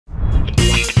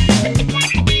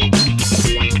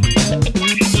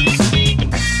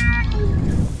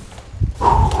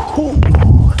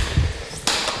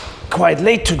quite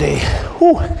late today.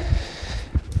 Whew.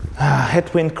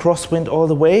 Headwind, crosswind all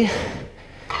the way.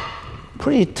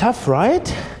 Pretty tough,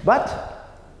 right? But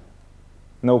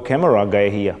no camera guy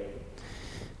here.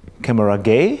 Camera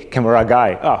gay? Camera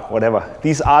guy. Ah, whatever.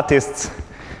 These artists,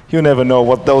 you never know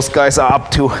what those guys are up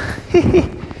to.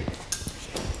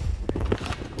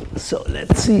 So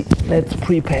let's see. Let's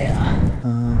prepare.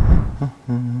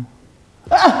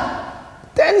 Ah!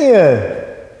 Daniel!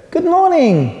 Good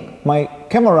morning, my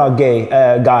camera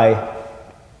guy.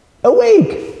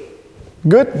 Awake!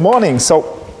 Good morning. So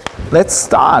let's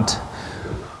start.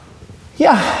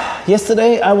 Yeah,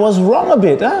 yesterday I was wrong a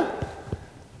bit, huh?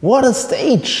 What a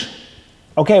stage!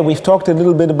 Okay, we've talked a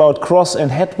little bit about cross and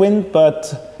headwind,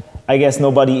 but I guess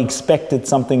nobody expected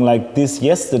something like this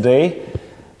yesterday.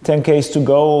 10 Ks to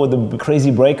go, the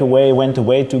crazy breakaway went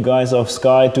away, 2 guys off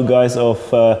Sky, 2 guys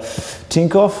off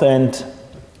Tinkoff, and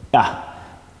yeah,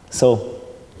 so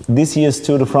this year's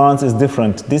Tour de France is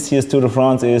different. This year's Tour de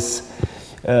France is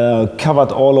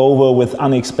covered all over with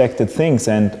unexpected things,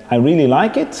 and I really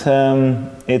like it.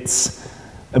 It's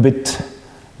a bit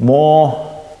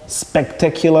more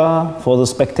spectacular for the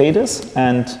spectators,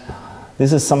 and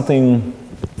this is something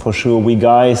for sure we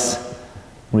guys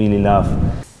really love.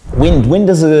 Wind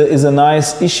is a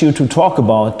nice issue to talk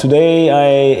about.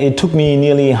 Today it took me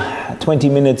nearly 20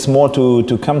 minutes more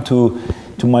to come to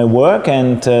my work,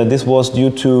 and this was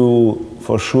due to,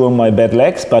 for sure, my bad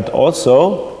legs, but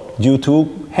also due to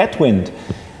headwind.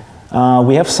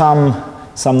 We have some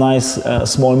nice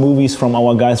small movies from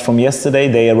our guys from yesterday.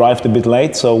 They arrived a bit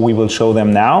late, so we will show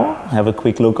them now. Have a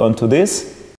quick look onto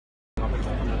this.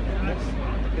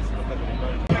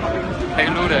 Hey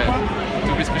Lude,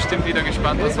 du bist bestimmt wieder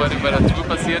gespannt, was heute bei der Tour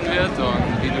passieren wird,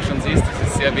 und wie du schon siehst, es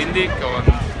ist sehr windig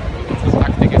und unsere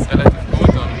Taktik ist relativ gut,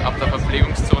 und ab der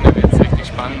Verpflegungszone wird es richtig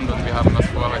spannend und wir haben was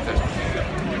vor heute.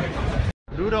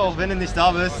 Lude, auch wenn du nicht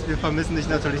da bist, wir vermissen dich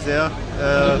natürlich sehr.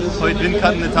 Heute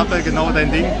Windkanten-Etappe, genau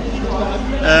dein Ding.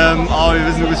 Aber wir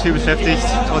wissen, du bist viel beschäftigt.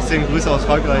 Trotzdem Grüße aus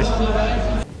Frankreich.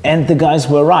 And the guys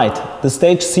were right. The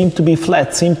stage seemed to be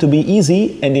flat, seemed to be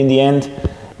easy, and in the end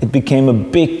it became a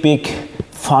big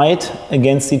fight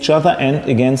against each other and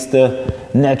against the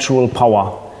natural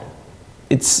power.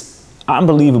 It's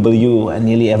unbelievable. You and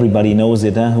nearly everybody knows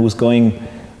it, who's going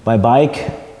by bike.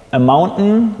 A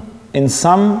mountain in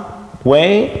some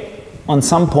way on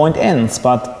some point ends,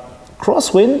 but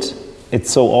crosswind,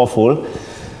 it's so awful.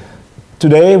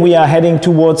 Today we are heading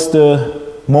towards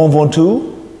the Mont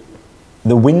Ventoux.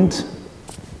 The wind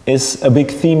is a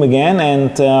big theme again,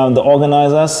 and the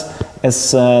organizers,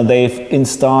 as they've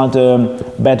installed a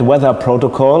bad weather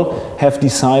protocol, have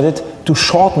decided to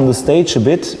shorten the stage a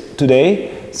bit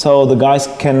today, so the guys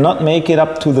cannot make it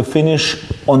up to the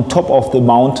finish on top of the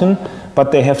mountain,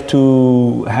 but they have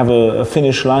to have a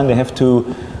finish line. They have to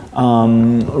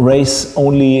race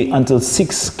only until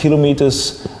 6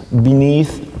 kilometers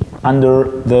beneath, under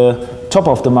the top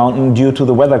of the mountain, due to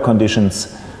the weather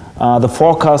conditions. The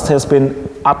forecast has been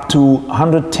up to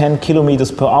 110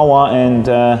 kilometers per hour, and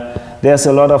there's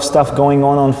a lot of stuff going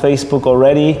on Facebook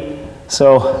already,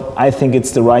 so I think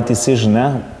it's the right decision.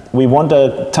 We want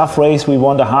a tough race, we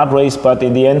want a hard race, but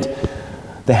in the end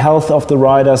the health of the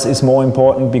riders is more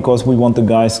important, because we want the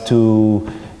guys to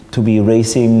be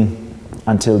racing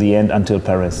until the end, until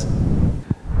Paris.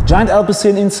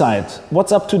 Giant-Alpecin inside.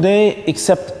 What's up today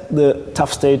except the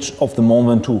tough stage of the Mont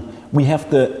Ventoux? We have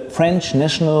the French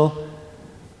national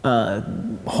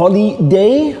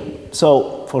holiday,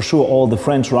 so for sure all the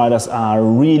French riders are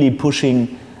really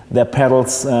pushing their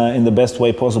pedals in the best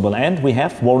way possible. And we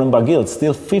have Warren Barguil,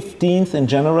 still 15th in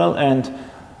general, and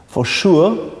for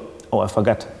sure, oh I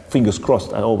forgot, fingers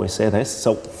crossed, I always say this,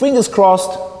 so fingers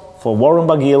crossed for Warren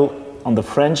Barguil on the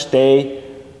French day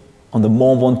on the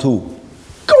Mont Ventoux.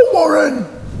 Go Warren!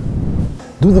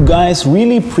 Do the guys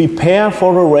really prepare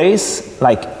for a race,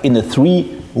 like in a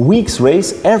 3 weeks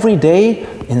race, every day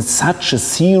in such a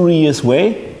serious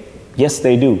way? Yes,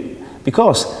 they do.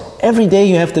 Because every day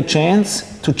you have the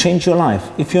chance to change your life.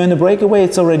 If you're in a breakaway,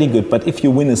 it's already good. But if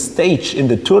you win a stage in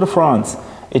the Tour de France,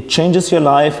 it changes your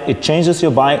life, it changes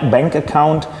your bank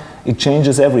account, it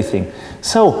changes everything.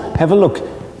 So have a look.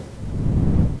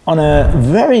 On a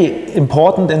very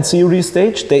important and serious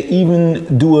stage, they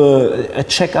even do a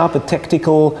check-up, a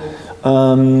tactical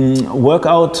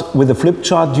workout with a flip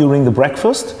chart during the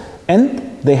breakfast, and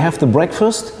they have the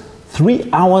breakfast 3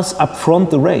 hours up front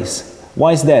the race.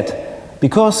 Why is that?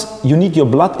 Because you need your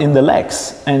blood in the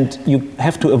legs, and you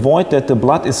have to avoid that the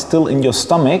blood is still in your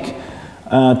stomach,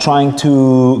 trying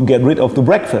to get rid of the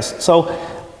breakfast. So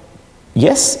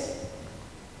yes,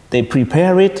 they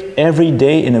prepare it every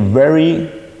day in a very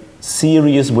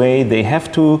serious way. They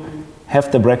have to have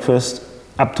the breakfast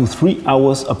up to 3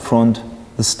 hours up front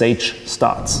the stage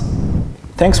starts.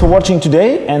 Thanks for watching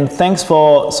today, and thanks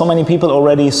for so many people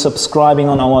already subscribing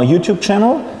on our YouTube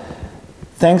channel.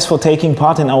 Thanks for taking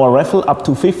part in our raffle, up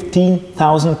to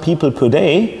 15,000 people per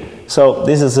day. So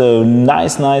this is a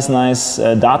nice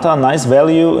data, nice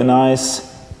value, a nice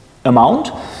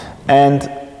amount. And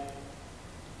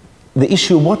the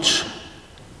issue,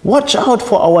 watch out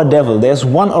for our devil. There's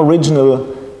one original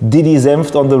Didi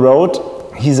Senft on the road.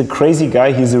 He's a crazy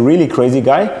guy, he's a really crazy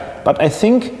guy, but I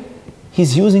think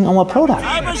he's using our product.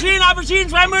 Alpecin,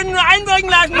 2 Minuten nur einwirken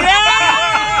lassen. Yeah!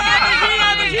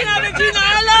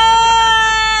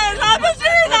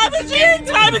 Alpecin, Alpecin,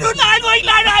 2 Minuten einwirken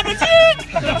lassen, Alpecin!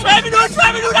 2 Minuten,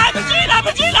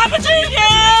 Alpecin,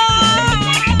 yeah!